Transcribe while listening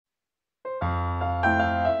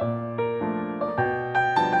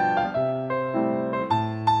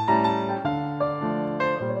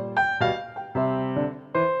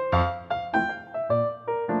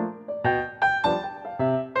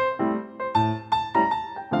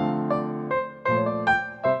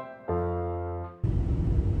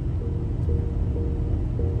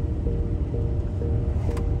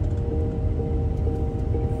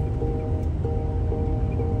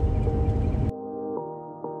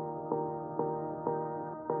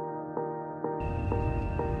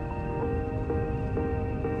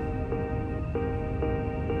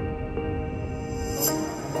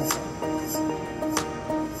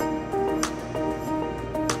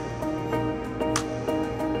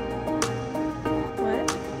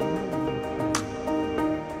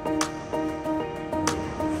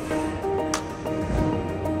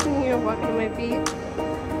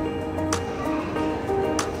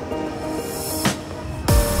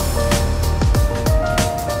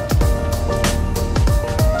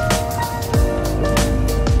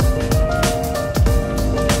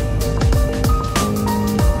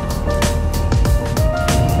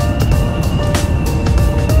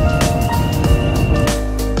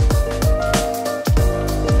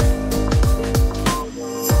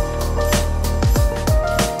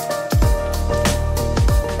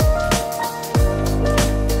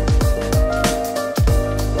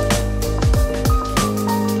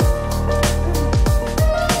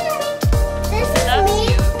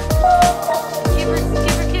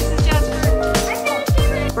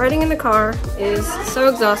car is so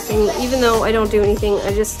exhausting. Even though I don't do anything,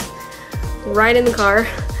 I just ride in the car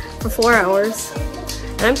for 4 hours.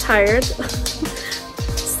 And I'm tired.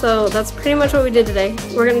 So that's pretty much what we did today.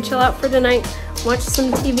 We're gonna chill out for the night, watch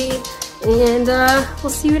some TV, and we'll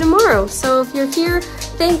see you tomorrow. So if you're here,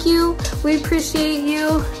 thank you. We appreciate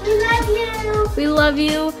you. We love you. We love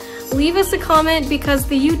you. Leave us a comment because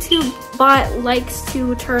the YouTube bot likes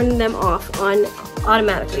to turn them off on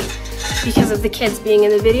automatically because of the kids being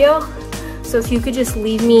in the video. So if you could just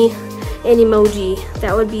leave me an emoji,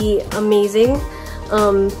 that would be amazing.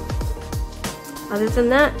 Other than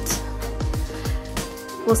that,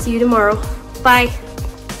 we'll see you tomorrow. Bye.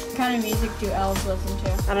 What kind of music do elves listen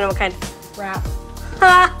to? I don't know what kind. Rap.